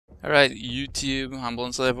Alright, YouTube, I'm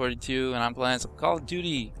Bloodslave42 and I'm playing some Call of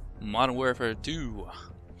Duty Modern Warfare 2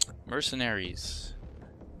 Mercenaries.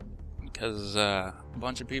 Because a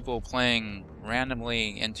bunch of people playing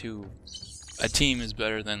randomly into a team is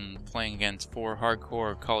better than playing against 4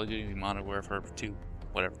 hardcore Call of Duty Modern Warfare 2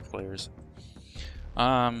 whatever players.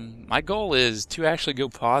 My goal is to actually go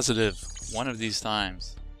positive one of these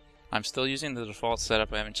times. I'm still using the default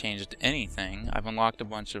setup. I haven't changed anything. I've unlocked a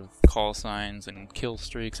bunch of call signs and kill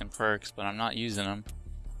streaks and perks, but I'm not using them.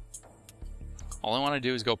 All I want to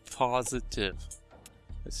do is go positive.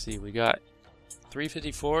 Let's see, we got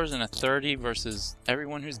 354s and a 30 versus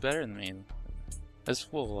everyone who's better than me. This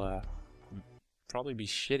will probably be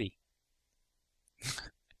shitty.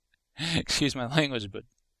 Excuse my language, but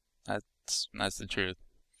that's the truth.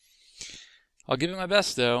 I'll give it my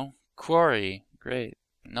best though. Quarry, great.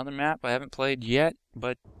 Another map I haven't played yet,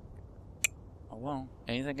 but oh well,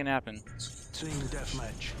 anything can happen. Team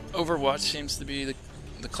deathmatch. Overwatch seems to be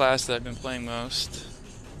the class that I've been playing most.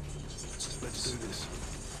 Let's do this.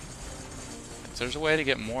 If there's a way to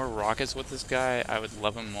get more rockets with this guy, I would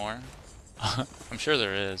love him more. I'm sure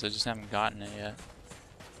there is, I just haven't gotten it yet.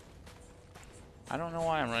 I don't know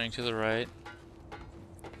why I'm running to the right,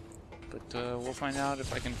 but we'll find out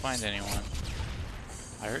if I can find anyone.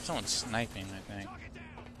 I heard someone sniping, I think.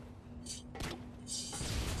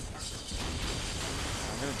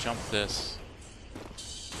 I'm gonna jump this.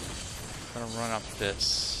 I'm gonna run up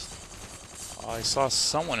this. Oh, I saw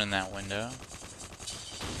someone in that window.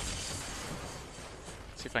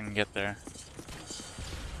 See if I can get there.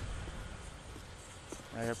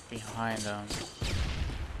 Right up behind him.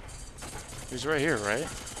 He's right here, right?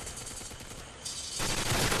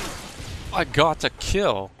 I got a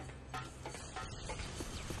kill!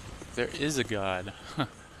 There is a god.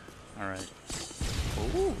 Alright.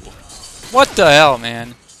 Ooh. What the hell,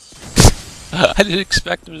 man? I didn't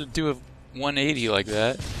expect him to do a 180 like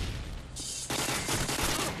that.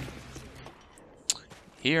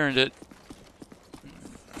 He earned it.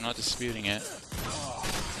 I'm not disputing it.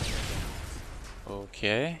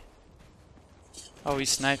 Okay. Oh, he's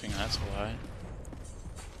sniping, that's why.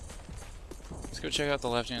 Let's go check out the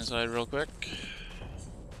left-hand side real quick.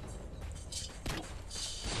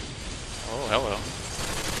 Oh, hello.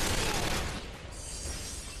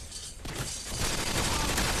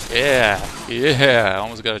 Yeah,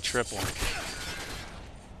 almost got a triple.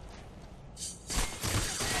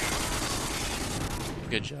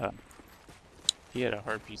 Good job. He had a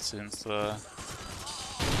heartbeat since it was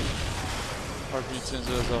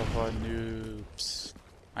all for noobs.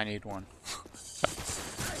 I need one.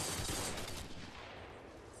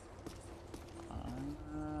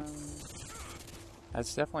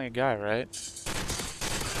 That's definitely a guy, right?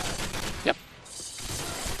 Yep.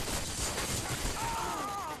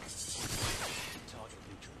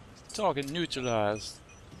 Target neutralized.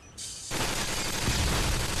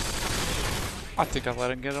 I think I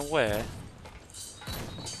let him get away.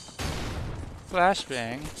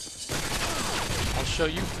 Flashbang. I'll show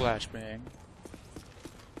you flashbang.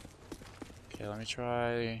 Okay, let me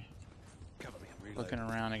try looking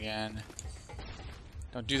around again.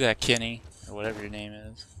 Don't do that, Kenny, or whatever your name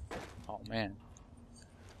is. Oh man.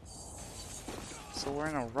 So we're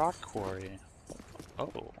in a rock quarry.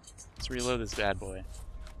 Oh, let's reload this bad boy.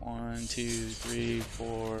 1, 2, 3,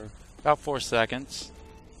 4. About 4 seconds.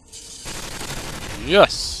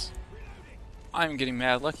 Yes! I'm getting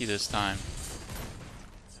mad lucky this time.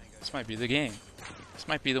 This might be the game. This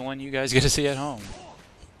might be the one you guys get to see at home.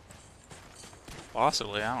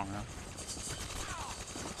 Possibly, I don't know.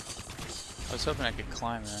 I was hoping I could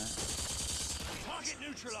climb that. Target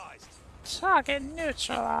neutralized. Target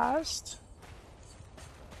neutralized.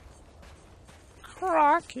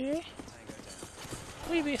 Crocky.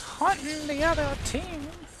 We be hunting the other team,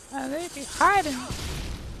 and they be hiding.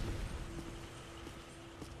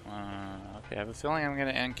 Okay, I have a feeling I'm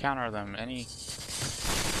gonna encounter them. Any?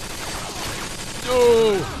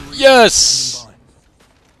 Oh, yes!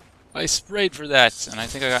 I sprayed for that, and I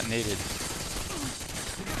think I got naded.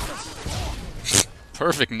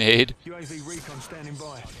 Perfect nade. UAV recon standing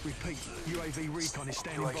by. Repeat. UAV recon is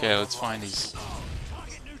standing by. Okay, let's find these.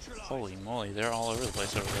 Holy moly, they're all over the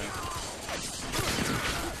place over there.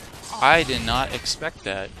 I did not expect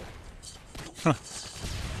that.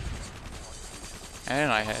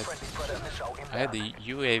 And I had the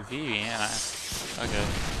UAV, and okay.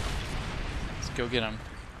 Let's go get him.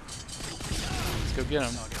 Let's go get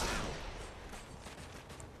him.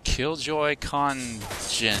 Killjoy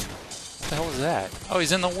Conjun. What the hell was that? Oh,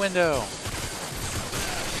 he's in the window.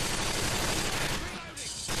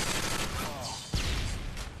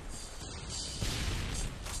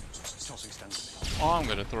 Oh, I'm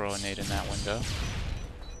gonna throw a nade in that window.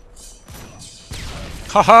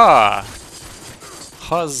 Haha!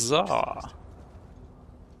 Huzzah!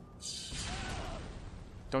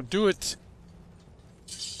 Don't do it!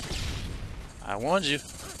 I warned you.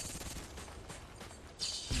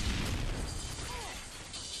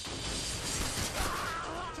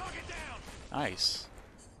 Nice.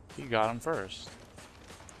 You got him first.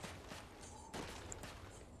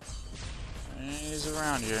 He's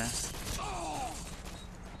around here.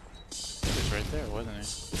 He was right there, wasn't he?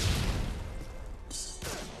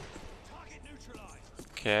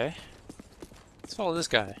 Okay. Let's follow this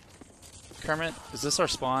guy. Kermit, is this our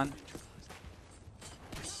spawn?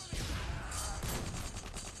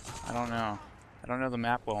 I don't know. I don't know the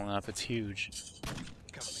map well enough. It's huge.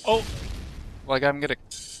 Oh! Like I'm gonna...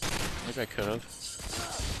 Maybe I could've.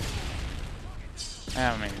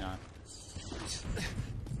 Maybe not.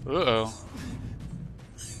 Uh-oh.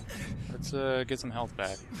 Let's get some health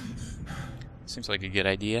back. Seems like a good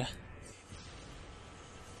idea.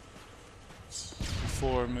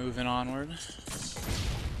 Before moving onward.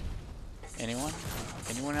 Anyone?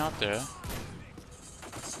 Anyone out there?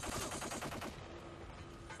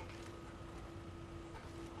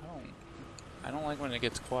 I don't like when it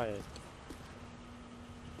gets quiet.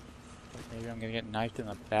 Maybe I'm gonna get knifed in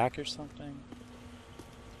the back or something?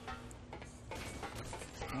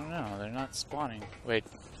 I don't know, they're not spawning. Wait,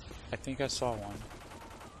 I think I saw one.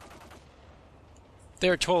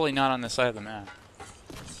 They're totally not on the side of the map.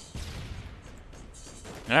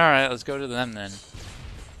 Alright, let's go to them then.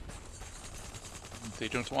 If they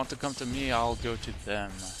don't want to come to me, I'll go to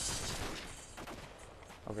them.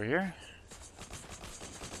 Over here.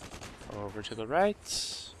 Over to the right.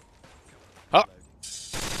 Oh!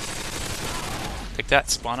 Take that,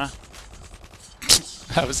 spawner.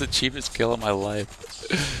 That was the cheapest kill of my life.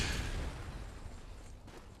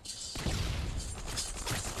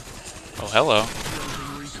 Oh, hello.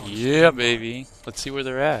 Yeah, baby. Let's see where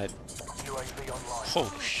they're at.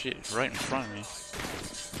 Oh, shit. Right in front of me.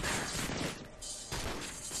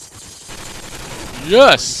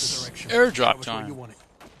 Yes! Airdrop time.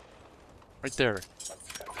 Right there.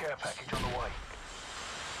 Care package on the way.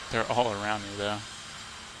 They're all around me, though.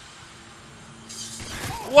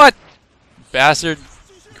 What? Bastard.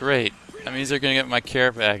 Great. That means they're gonna get my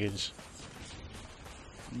care package.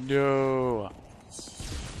 No.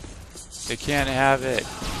 They can't have it.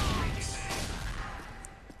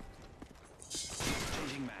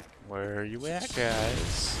 Where are you at,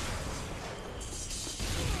 guys?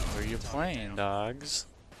 Where are you playing, dogs?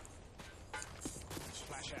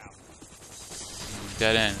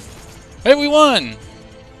 Dead end. Hey, we won!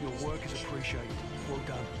 Your work is appreciated. Well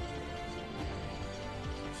done.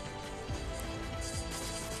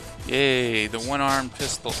 Yay, the one-armed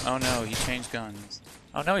pistol. Oh no, he changed guns.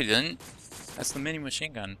 Oh no, he didn't. That's the mini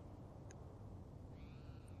machine gun.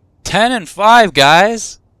 10 and 5,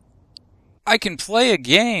 guys! I can play a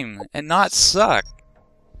game and not suck.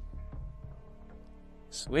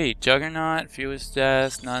 Sweet. Juggernaut, fewest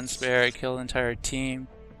deaths, none spared, kill entire team.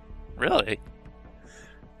 Really?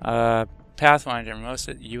 Pathfinder, most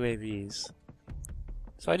at UAVs.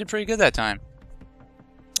 So I did pretty good that time.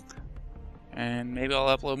 And maybe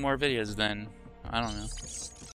I'll upload more videos then. I don't know.